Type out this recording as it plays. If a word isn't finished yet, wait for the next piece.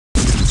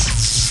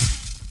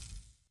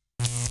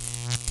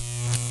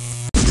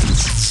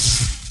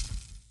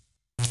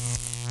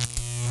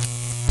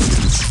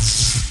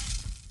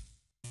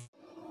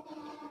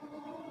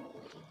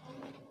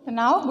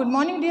Now, good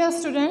morning dear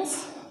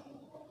students.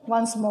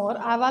 Once more,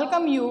 I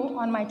welcome you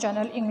on my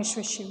channel English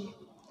with Shivie.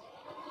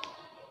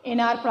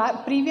 In our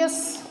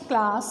previous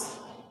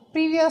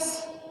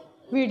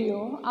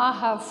video, I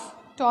have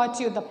taught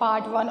you the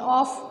part 1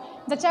 of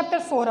the chapter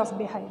 4 of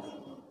Beehive.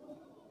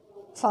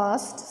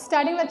 First,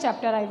 starting the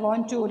chapter, I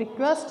want to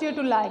request you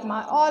to like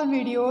my all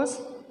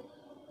videos,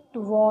 to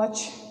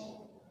watch,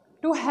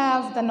 to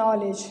have the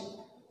knowledge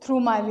through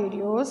my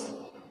videos.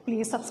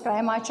 Please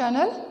subscribe my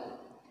channel.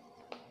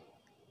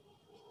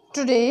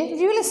 Today,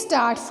 we will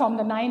start from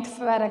the 9th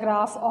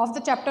paragraph of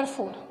the chapter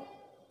 4.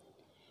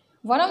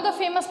 One of the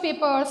famous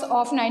papers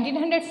of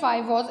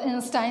 1905 was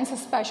Einstein's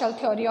special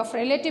theory of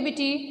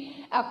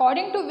relativity,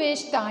 according to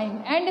which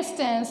time and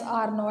distance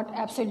are not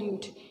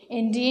absolute.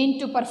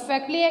 Indeed, two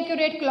perfectly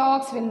accurate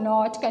clocks will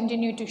not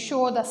continue to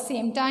show the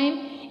same time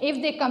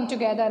if they come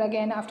together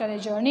again after a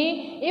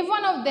journey, if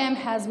one of them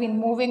has been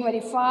moving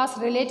very fast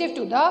relative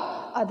to the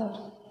other.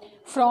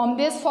 From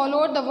this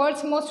followed the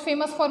world's most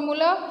famous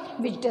formula,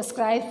 which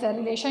describes the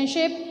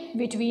relationship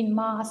between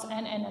mass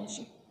and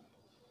energy.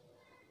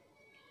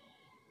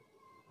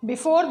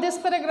 Before this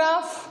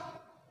paragraph,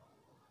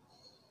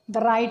 the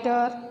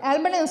writer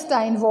Albert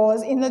Einstein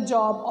was in the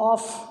job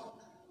of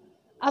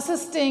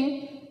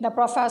assisting the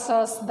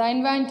professors, the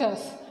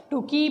inventors,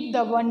 to keep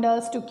the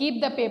bundles, to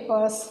keep the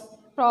papers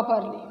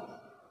properly.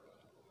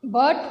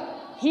 But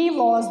he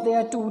was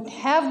there to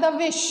have the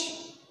wish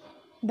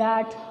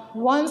that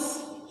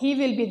once he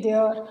will be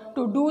there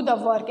to do the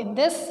work in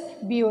this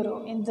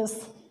bureau, in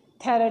this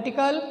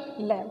theoretical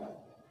lab.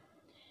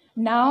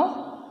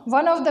 Now,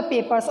 one of the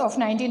papers of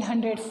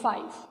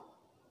 1905,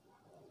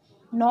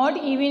 not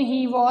even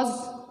he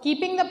was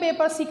keeping the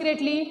paper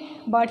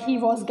secretly, but he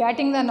was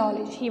getting the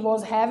knowledge. He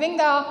was having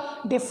the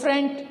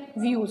different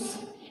views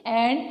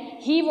and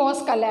he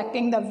was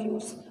collecting the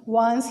views.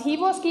 Once he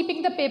was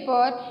keeping the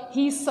paper,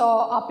 he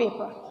saw a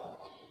paper.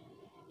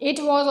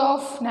 It was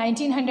of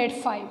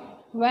 1905.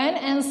 When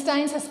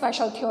Einstein's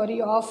special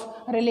theory of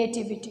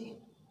relativity.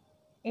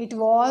 It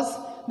was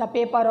the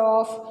paper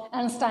of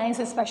Einstein's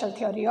special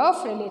theory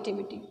of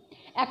relativity,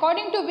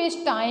 according to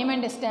which time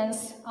and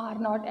distance are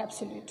not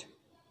absolute.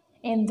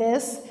 In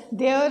this,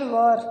 there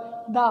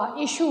were the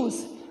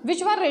issues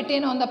which were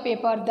written on the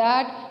paper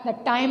that the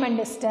time and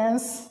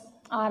distance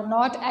are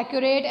not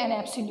accurate and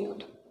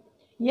absolute.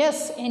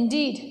 Yes,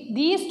 indeed,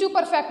 these two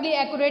perfectly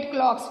accurate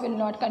clocks will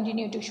not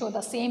continue to show the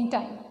same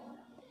time.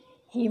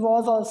 He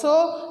was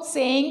also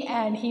saying,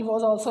 and he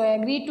was also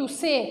agreed to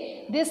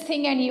say this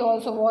thing, and he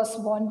also was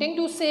wanting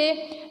to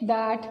say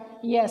that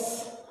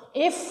yes,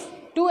 if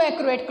two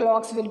accurate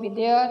clocks will be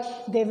there,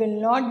 they will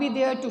not be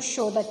there to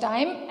show the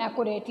time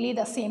accurately,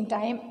 the same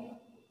time.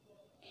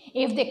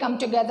 If they come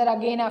together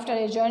again after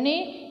a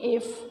journey,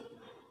 if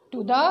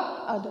to the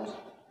other.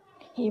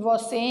 He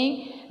was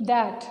saying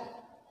that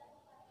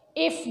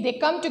if they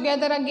come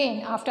together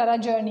again after a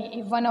journey,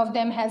 if one of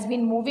them has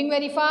been moving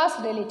very fast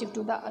relative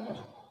to the other,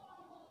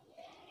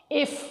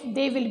 if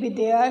they will be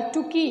there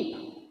to keep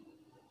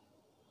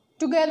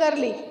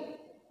togetherly,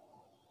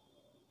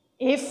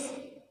 if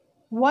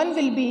one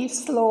will be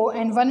slow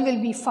and one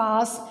will be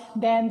fast,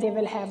 then they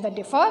will have the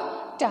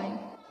different time.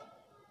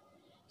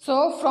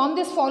 So from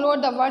this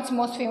followed the world's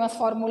most famous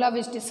formula,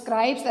 which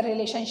describes the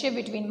relationship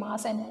between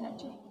mass and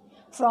energy.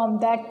 From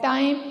that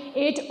time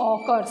it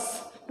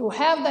occurs to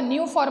have the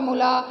new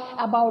formula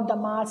about the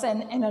mass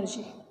and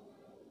energy.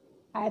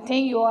 I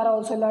think you are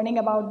also learning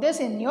about this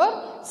in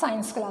your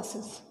science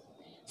classes.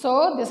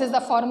 So this is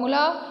the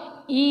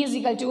formula, E is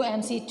equal to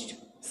mc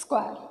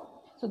square.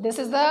 So this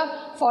is the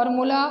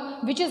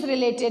formula which is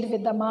related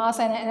with the mass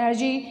and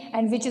energy,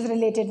 and which is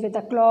related with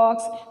the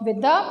clocks,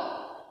 with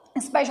the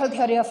special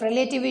theory of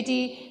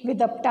relativity, with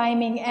the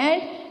timing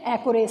and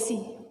accuracy.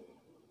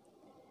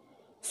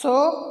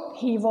 So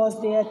he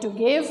was there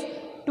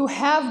to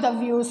have the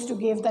views, to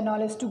give the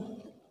knowledge, to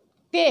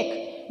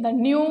take the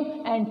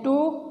new and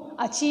to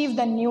achieve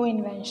the new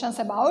inventions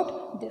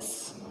about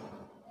this.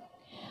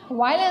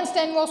 While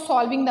Einstein was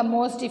solving the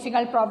most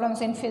difficult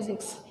problems in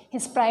physics,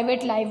 his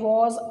private life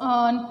was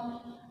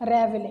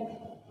unraveling.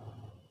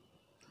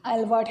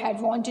 Albert had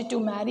wanted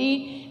to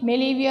marry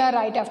Melivia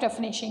right after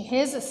finishing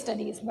his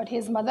studies, but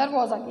his mother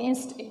was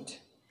against it.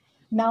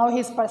 Now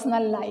his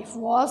personal life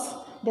was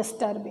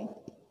disturbing.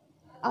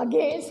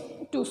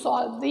 Again, to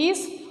solve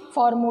these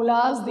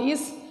formulas,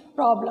 these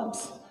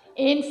problems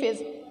in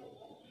physics,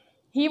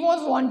 he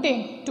was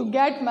wanting to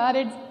get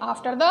married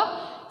after the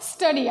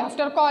study,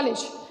 after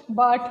college.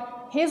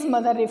 But his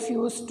mother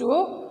refused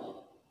to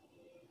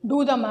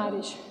do the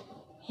marriage.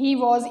 He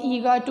was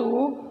eager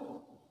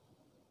to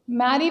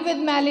marry with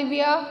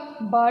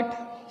Melivia, but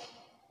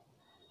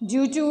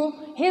due to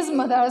his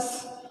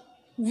mother's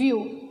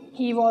view,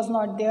 he was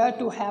not there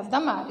to have the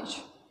marriage.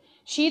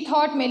 She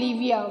thought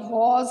Melivia,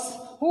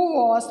 who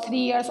was 3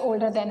 years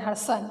older than her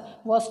son,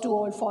 was too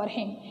old for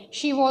him.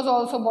 She was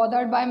also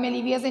bothered by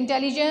Melivia's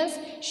intelligence.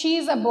 She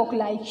is a book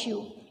like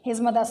you.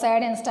 His mother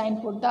said. Einstein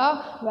put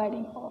the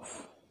wedding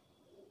off.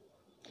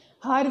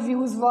 Her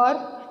views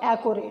were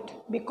accurate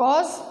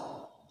because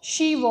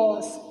she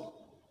was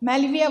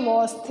Malevia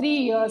was 3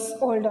 years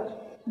older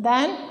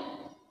than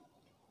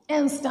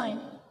Einstein.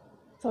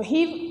 So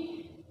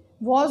he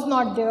was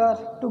not there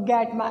to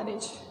get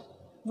married.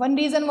 One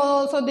reason was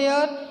also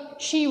there,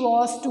 she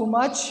was too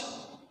much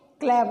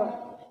clever.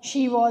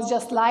 She was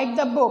just like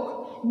the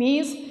book,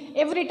 means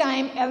every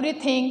time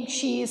everything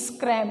she is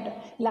crammed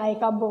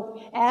like a book.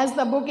 As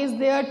the book is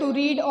there to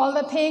read all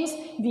the things,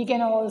 we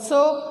can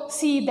also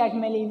see that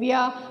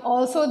Malevia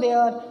also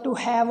there to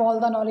have all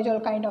the knowledge,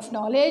 all kind of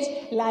knowledge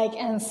like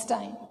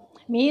Einstein.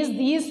 Means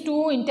these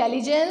two,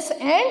 intelligence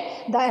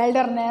and the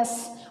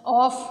elderness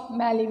of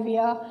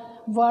Malevia,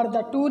 were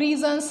the two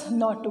reasons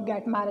not to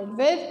get married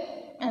with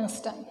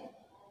Einstein.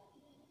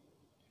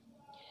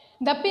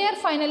 The pair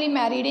finally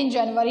married in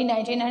January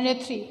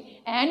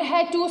 1903 and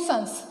had 2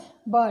 sons.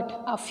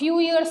 But a few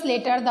years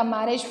later, the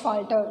marriage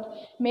faltered.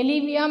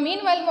 Malevia,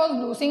 meanwhile, was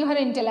losing her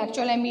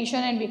intellectual ambition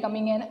and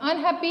becoming an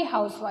unhappy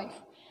housewife.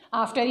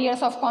 After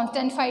years of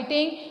constant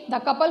fighting, the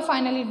couple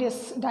finally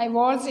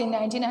divorced in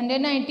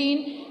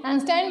 1919.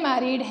 Einstein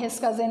married his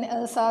cousin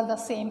Elsa the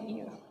same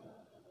year.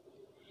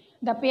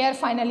 The pair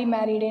finally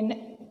married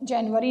in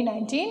January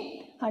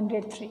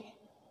 1903.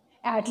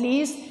 At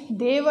least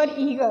they were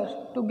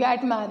eager to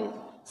get married.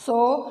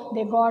 So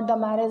they got the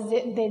marriage,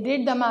 they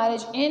did the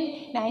marriage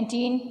in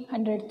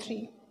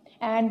 1903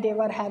 and they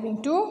were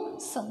having 2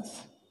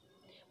 sons.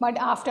 But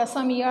after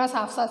some years,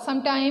 after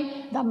some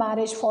time, the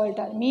marriage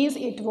faltered, means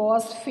it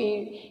was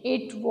failed,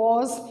 it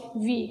was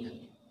weak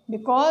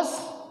because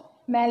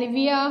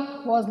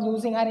Malevia was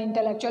losing her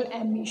intellectual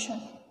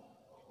ambition.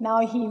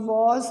 Now he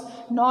was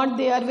not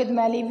there with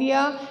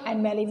Malevia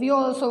and Malevia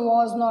also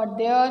was not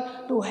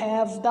there to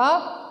have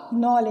the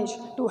knowledge,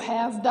 to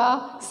have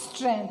the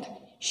strength.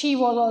 She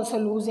was also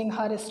losing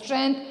her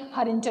strength,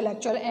 her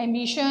intellectual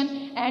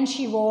ambition, and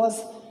she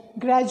was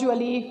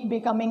gradually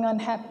becoming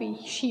unhappy.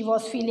 She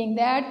was feeling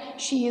that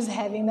she is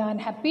having an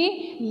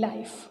unhappy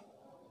life.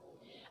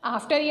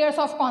 After years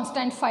of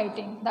constant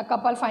fighting, the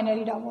couple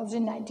finally divorced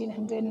in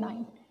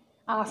 1909.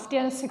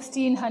 After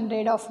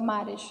 1600 of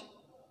marriage,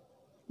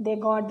 they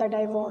got the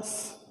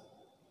divorce.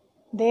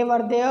 They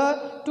were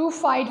there to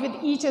fight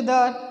with each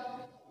other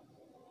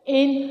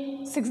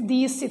in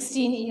these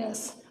 16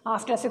 years.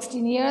 After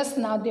 16 years,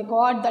 now they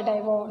got the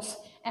divorce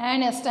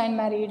and Einstein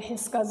married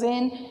his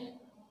cousin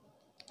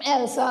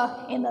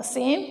Elsa in the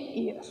same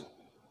year.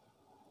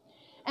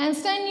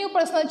 Einstein's new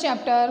personal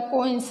chapter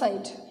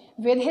coincided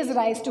with his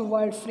rise to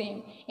world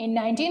fame. In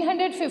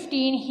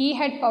 1915, he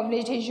had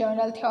published his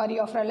journal Thoery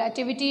of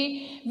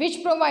Relativity,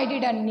 which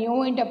provided a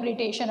new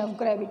interpretation of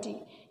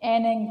gravity.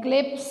 An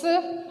eclipse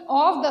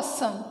of the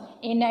sun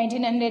in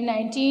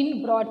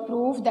 1919 brought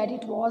proof that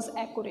it was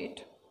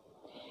accurate.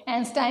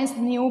 Einstein's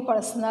new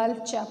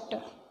personal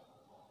chapter.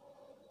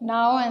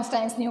 Now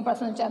Einstein's new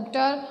personal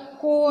chapter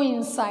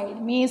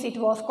coincided, means it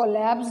was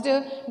collapsed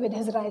with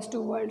his rise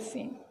to world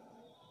fame.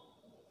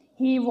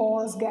 He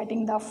was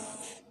getting the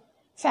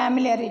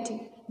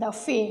familiarity, the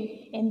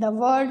fame in the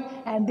world,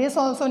 and this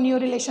also new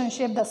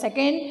relationship, the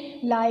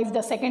second life,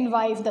 the second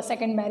wife, the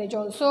second marriage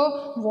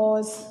also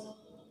was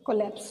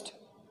collapsed.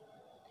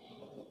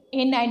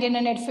 In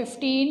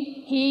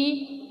 1915,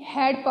 he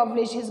had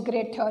published his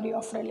great Thoery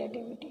of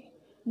Relativity.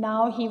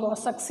 Now he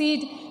was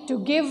succeed to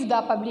give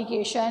the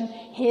publication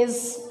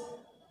his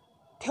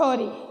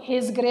theory,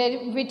 his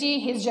gravity,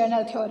 his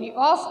journal Thoery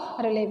of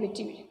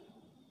Relativity,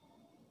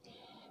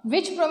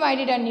 which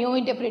provided a new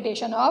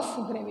interpretation of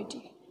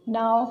gravity.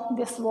 Now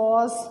this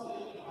was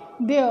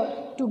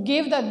there to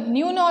give the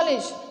new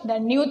knowledge, the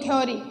new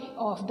theory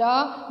of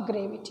the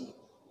gravity.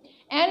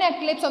 An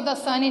eclipse of the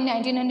sun in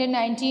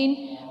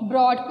 1919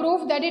 brought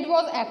proof that it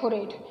was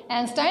accurate.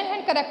 Einstein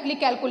had correctly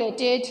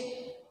calculated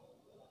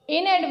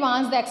in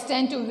advance the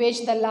extent to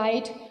which the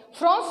light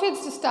from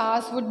fixed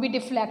stars would be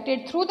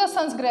deflected through the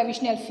sun's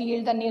gravitational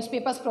field. The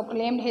newspapers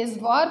proclaimed his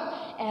work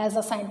as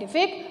a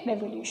scientific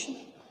revolution.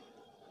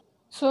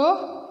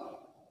 So,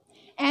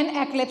 an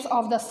eclipse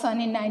of the sun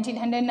in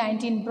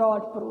 1919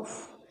 brought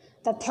proof.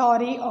 The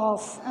theory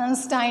of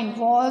Einstein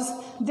was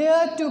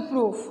there to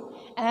prove,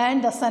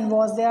 and the sun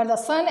was there. The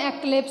sun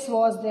eclipse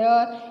was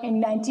there in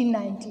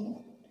 1919.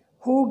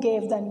 Who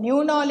gave the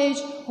new knowledge,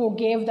 who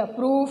gave the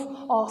proof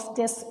of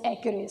this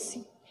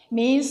accuracy.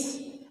 Means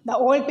the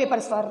old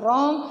papers were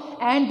wrong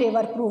and they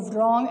were proved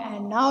wrong,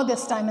 and now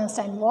this time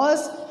Einstein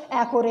was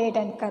accurate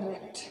and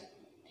correct.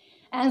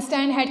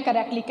 Einstein had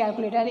correctly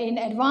calculated in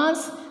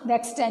advance the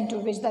extent to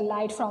which the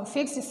light from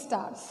fixed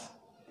stars.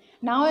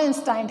 Now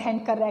Einstein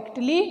had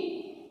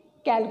correctly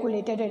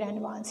calculated in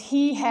advance.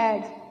 He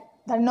had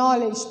the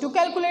knowledge to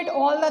calculate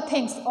all the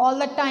things, all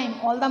the time,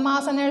 all the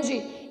mass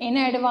energy in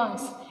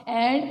advance.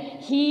 And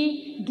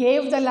he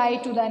gave the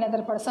light to the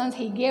another person.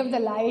 He gave the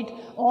light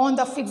on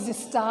the fixed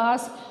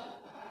stars.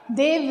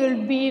 They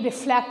will be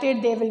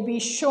reflected, they will be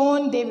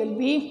shown, they will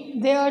be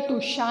there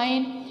to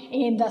shine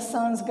in the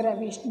sun's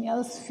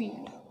gravitational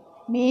field.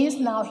 Means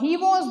now he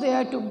was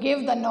there to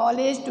give the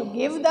knowledge, to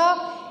give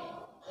the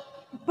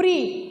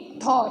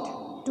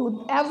pre-thought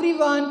to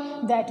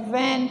everyone that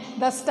when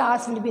the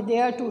stars will be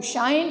there to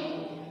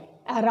shine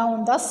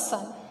around the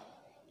sun.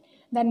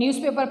 The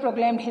newspaper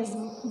proclaimed his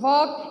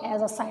work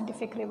as a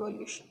scientific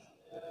revolution.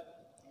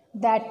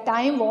 That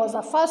time was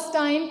the first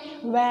time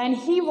when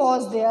he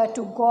was there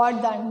to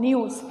got the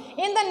news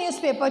in the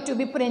newspaper to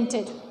be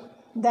printed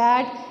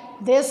that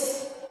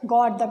this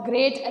got the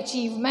great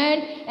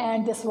achievement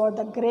and this was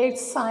the great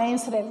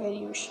science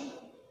revolution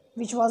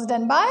which was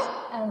done by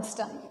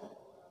Einstein.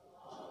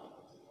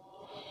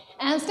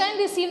 Einstein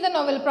received the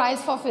Nobel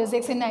Prize for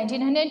Physics in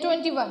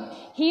 1921.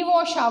 He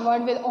was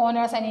showered with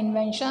honors and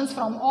inventions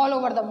from all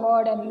over the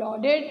world and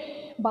lauded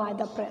by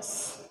the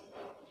press.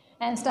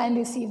 Einstein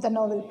received the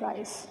Nobel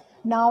Prize.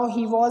 Now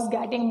he was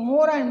getting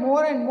more and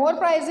more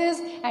prizes,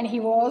 and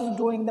he was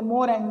doing the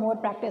more and more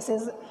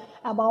practices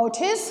about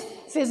his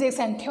physics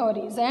and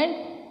theories and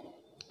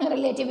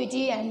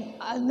relativity and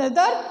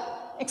other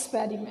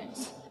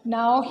experiments.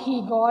 Now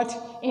he got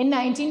in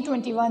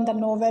 1921 the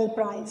Nobel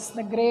Prize,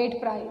 the great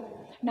prize.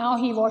 Now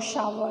he was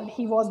showered,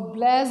 he was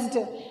blessed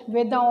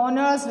with the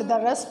honors, with the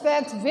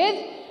respect,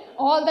 with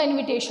all the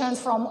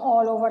invitations from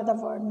all over the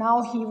world.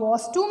 Now he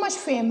was too much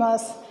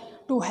famous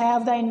to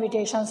have the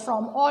invitations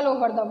from all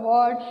over the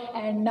world,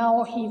 and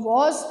now he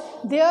was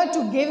there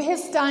to give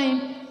his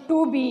time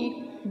to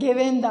be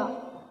given the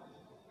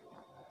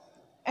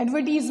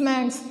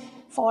advertisements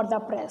for the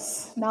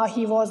press. Now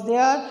he was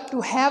there to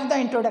have the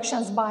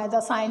introductions by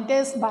the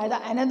scientists, by the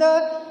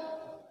another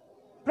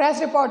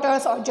press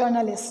reporters or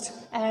journalists,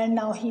 and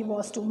now he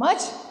was too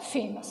much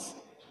famous.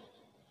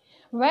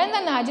 When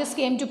the Nazis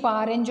came to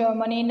power in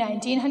Germany in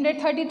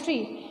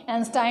 1933,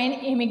 Einstein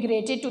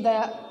immigrated to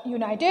the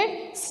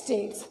United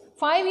States.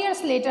 5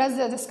 years later,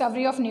 the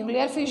discovery of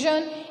nuclear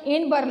fission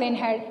in Berlin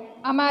had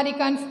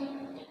American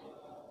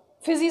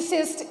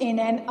physicists in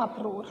an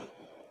uproar.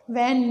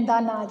 When the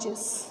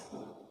Nazis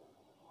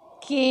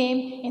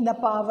came in the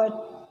power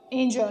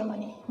in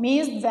Germany,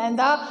 means when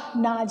the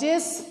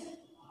Nazis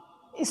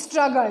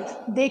struggled,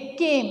 they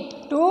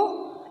came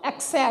to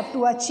accept,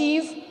 to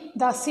achieve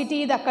the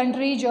city, the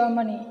country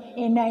Germany.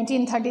 In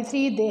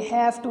 1933, they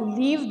have to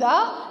leave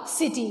the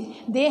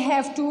city. They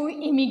have to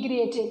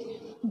immigrate.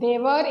 They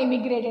were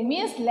immigrated,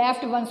 means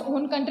left one's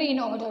own country in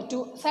order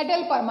to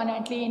settle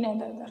permanently in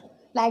another.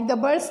 Like the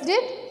birds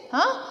did,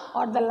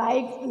 or the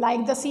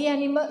like the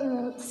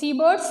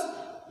seabirds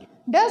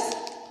does.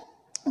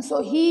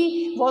 So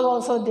he was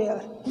also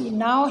there.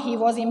 Now he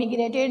was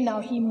immigrated.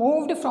 Now he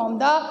moved from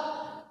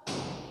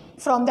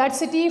that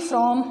city,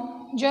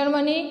 from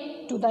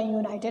Germany to the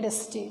United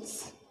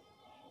States.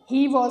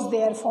 He was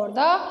there for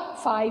the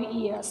 5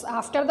 years.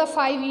 After the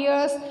 5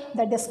 years,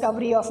 the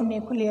discovery of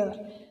nuclear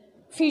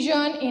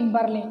fission in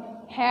Berlin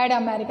had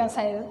American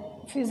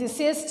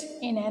physicists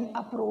in an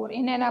uproar.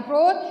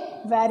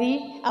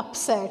 Very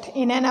upset.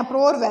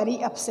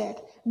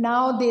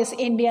 Now this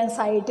Indian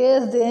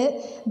scientist,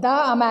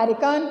 the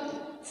American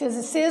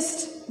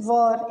physicists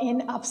were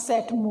in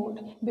upset mood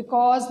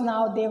because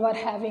now they were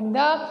having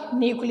the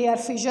nuclear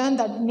fission,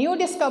 the new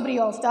discovery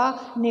of the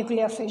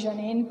nuclear fission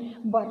in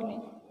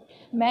Berlin.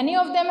 Many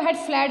of them had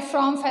fled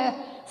from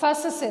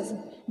fascism,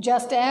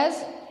 just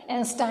as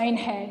Einstein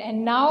had,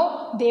 and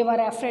now they were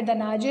afraid the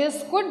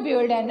Nazis could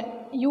build and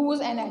use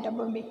an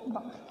atomic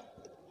bomb.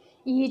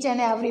 Each and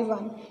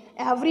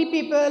every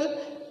people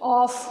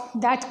of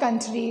that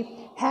country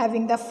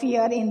having the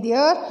fear in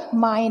their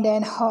mind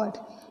and heart,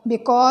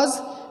 because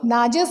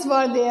Nazis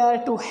were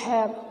there to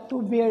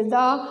build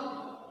the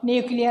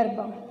nuclear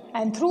bomb,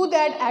 and through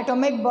that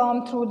atomic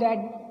bomb,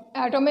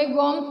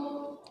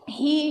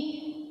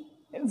 he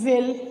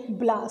will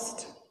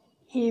blast,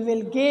 he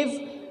will give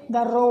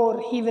the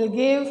roar, he will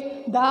give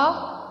the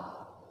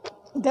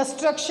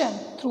destruction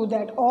through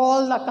that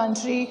all the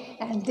country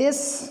and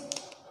this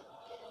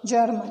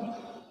Germany.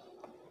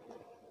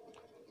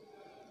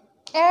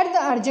 At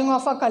the urging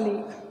of a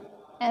colleague,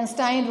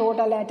 Einstein wrote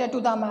a letter to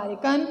the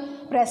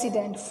American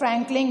President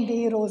Franklin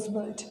D.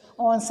 Roosevelt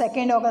on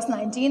 2nd August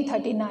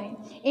 1939,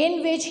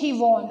 in which he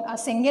warned a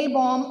single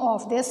bomb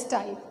of this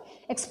type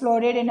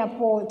exploded in a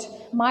port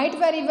might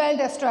very well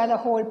destroy the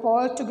whole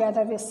port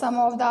together with some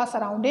of the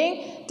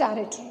surrounding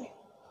territory.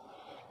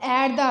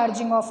 At the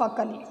urging of a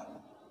colleague.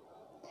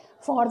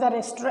 For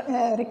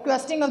the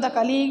requesting of the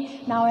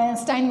colleague, now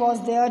Einstein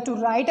was there to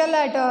write a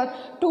letter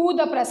to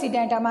the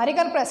president,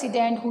 American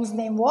president, whose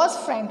name was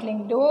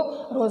Franklin D.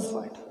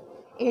 Roosevelt.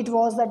 It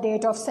was the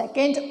date of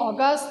 2nd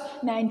August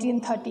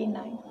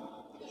 1939.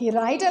 He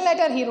wrote a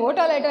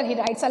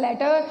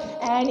letter,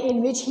 and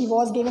in which he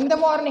was giving the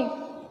warning.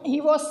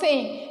 He was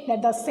saying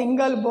that the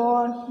single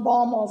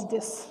bomb of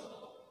this.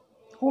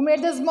 Who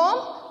made this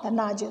bomb? The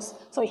Nazis.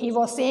 So he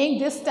was saying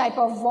this type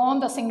of bomb,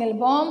 the single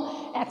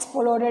bomb,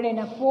 exploded in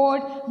a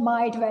port,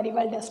 might very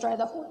well destroy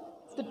the whole,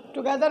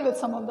 together with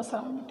some of the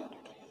surrounding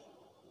territory.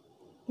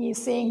 He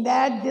is saying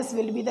that this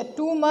will be the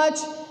too much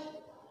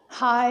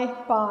high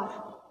power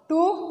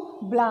to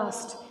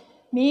blast.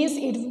 Means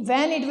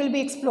when it will be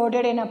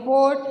exploded in a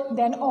port,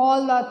 then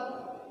all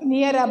the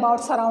near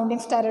about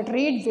surroundings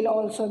territory will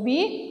also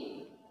be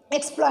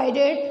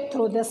exploited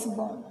through this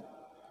bomb.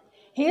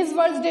 His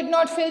words did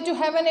not fail to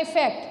have an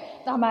effect.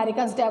 the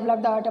Americans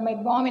developed the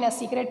atomic bomb in a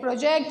secret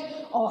project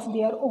of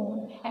their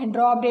own and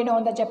dropped it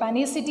on the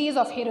Japanese cities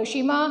of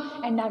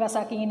Hiroshima and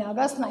Nagasaki in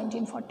August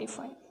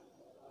 1945.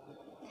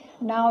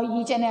 Now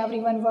each and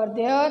everyone were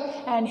there,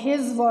 and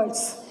his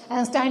words,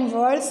 Einstein's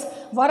words,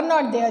 were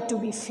not there to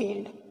be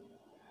failed.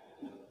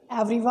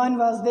 Everyone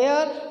was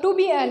there to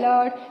be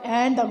alert,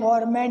 and the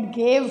government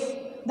gave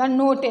the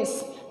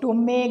notice to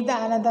make the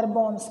another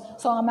bombs.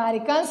 So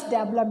Americans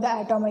developed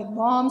the atomic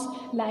bombs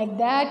like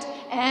that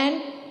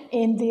and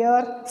in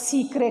their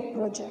secret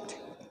project.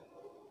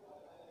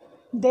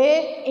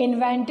 They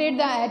invented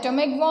the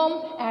atomic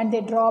bomb and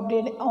they dropped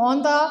it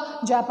on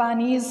the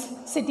Japanese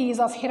cities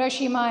of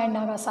Hiroshima and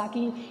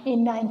Nagasaki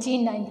in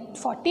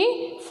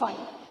 1945.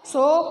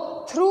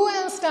 So through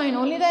Einstein,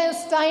 only the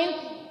Einstein,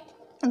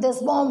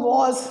 this bomb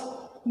was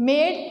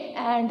made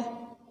and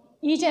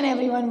each and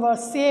everyone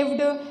was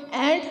saved,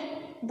 and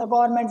the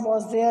government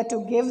was there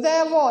to give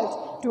the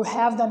award to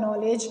have the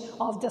knowledge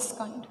of this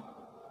kind.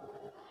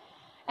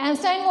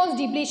 Einstein was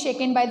deeply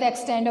shaken by the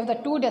extent of the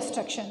two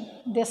destruction.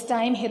 This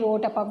time he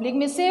wrote a public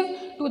missive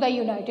to the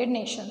United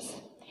Nations.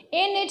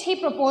 In it he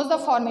proposed the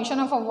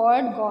formation of a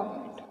world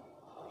government.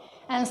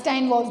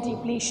 Einstein was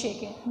deeply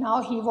shaken.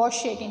 Now he was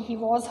shaken. He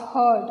was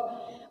hurt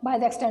by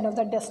the extent of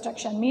the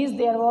destruction. Means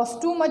there was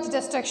too much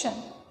destruction.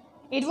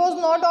 It was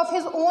not of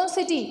his own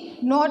city,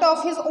 not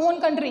of his own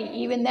country.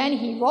 Even then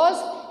he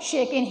was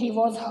shaken, he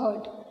was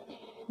hurt.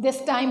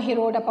 This time he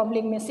wrote a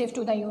public missive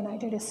to the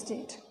United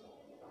States.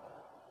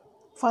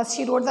 First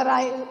he wrote the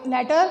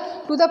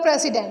letter to the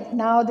president.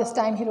 Now this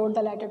time he wrote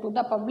the letter to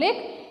the public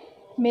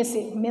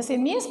missive. Missive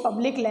means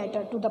public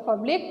letter to the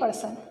public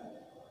person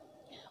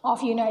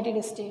of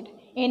United States.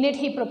 In it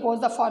he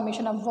proposed the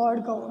formation of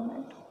world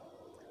government.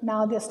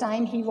 Now this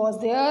time he was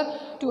there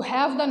to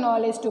have the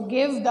knowledge to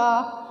give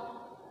the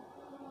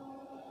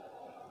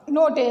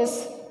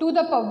notice to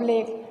the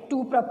public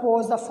to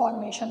propose the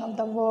formation of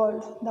the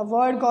world. The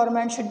world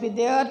government should be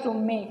there to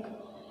make.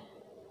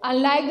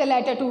 Unlike the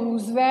letter to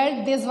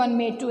Roosevelt, this one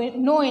made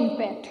no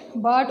impact.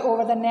 But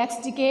over the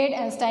next decade,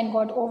 Einstein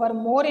got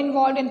more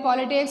involved in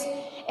politics,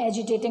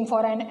 agitating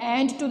for an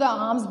end to the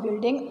arms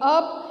building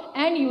up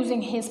and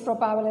using his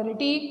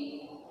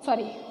popularity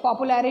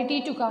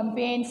to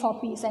campaign for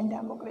peace and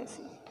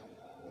democracy.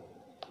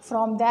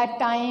 From that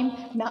time,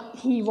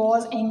 he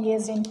was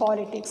engaged in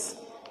politics.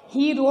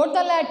 He wrote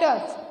the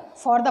letter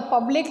for the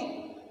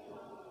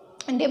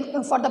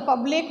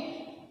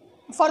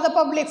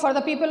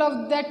people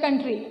of that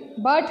country,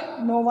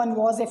 but no one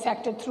was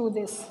affected through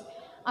this.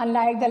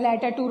 Unlike the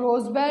letter to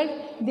Roosevelt,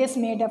 this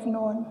made up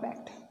no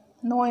impact.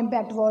 No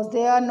impact was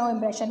there, no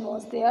impression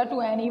was there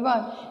to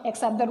anyone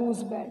except the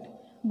Roosevelt.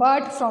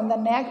 But from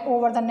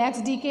over the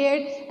next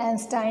decade,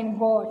 Einstein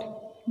got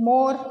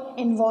more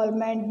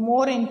involvement,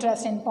 more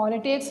interest in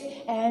politics,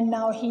 and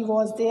now he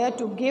was there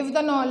to give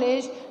the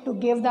knowledge, to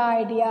give the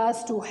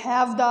ideas, to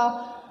have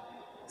the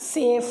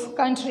safe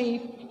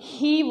country.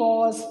 He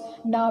was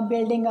now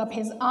building up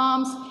his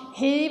arms.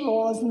 He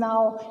was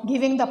now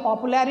giving the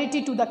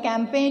popularity to the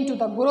campaign, to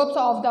the groups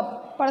of the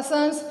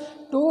persons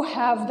to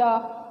have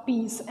the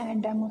peace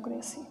and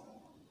democracy.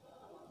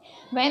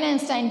 When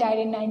Einstein died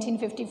in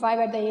 1955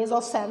 at the age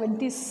of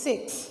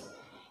 76,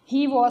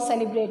 he was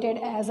celebrated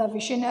as a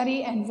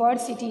visionary and world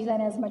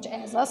citizen as much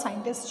as a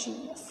scientist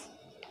genius.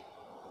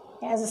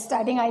 As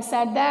starting I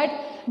said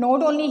that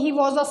not only he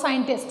was a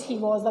scientist, he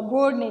was a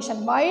good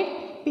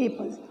nationwide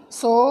people.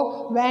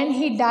 So when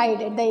he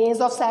died at the age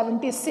of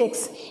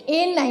 76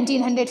 in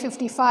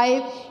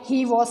 1955,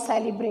 he was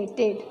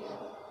celebrated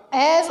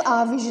as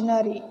a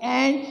visionary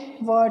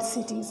and world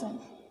citizen.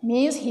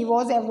 Means he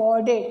was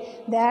awarded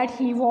that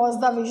he was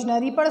the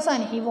visionary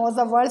person, he was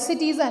the world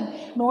citizen.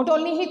 Not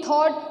only he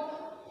thought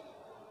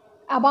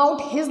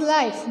about his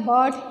life,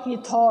 but he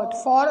thought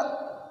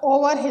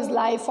over his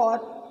life for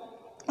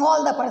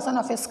all the person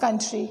of his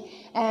country.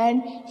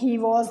 And he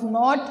was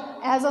not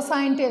as a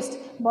scientist,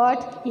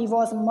 but he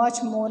was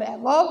much more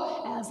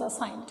above as a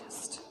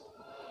scientist.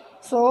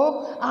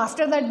 So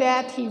after the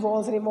death, he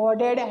was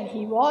rewarded and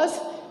he was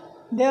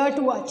there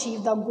to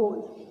achieve the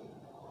goal.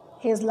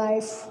 His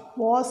life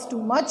was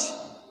too much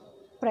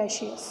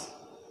precious.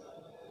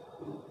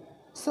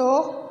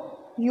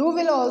 So you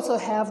will also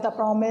have the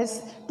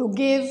promise to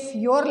give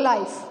your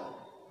life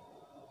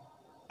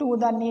to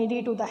the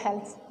needy, to the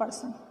help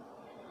person.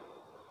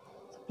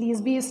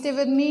 Please be stay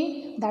with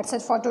me. That's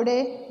it for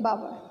today.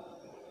 Bye-bye.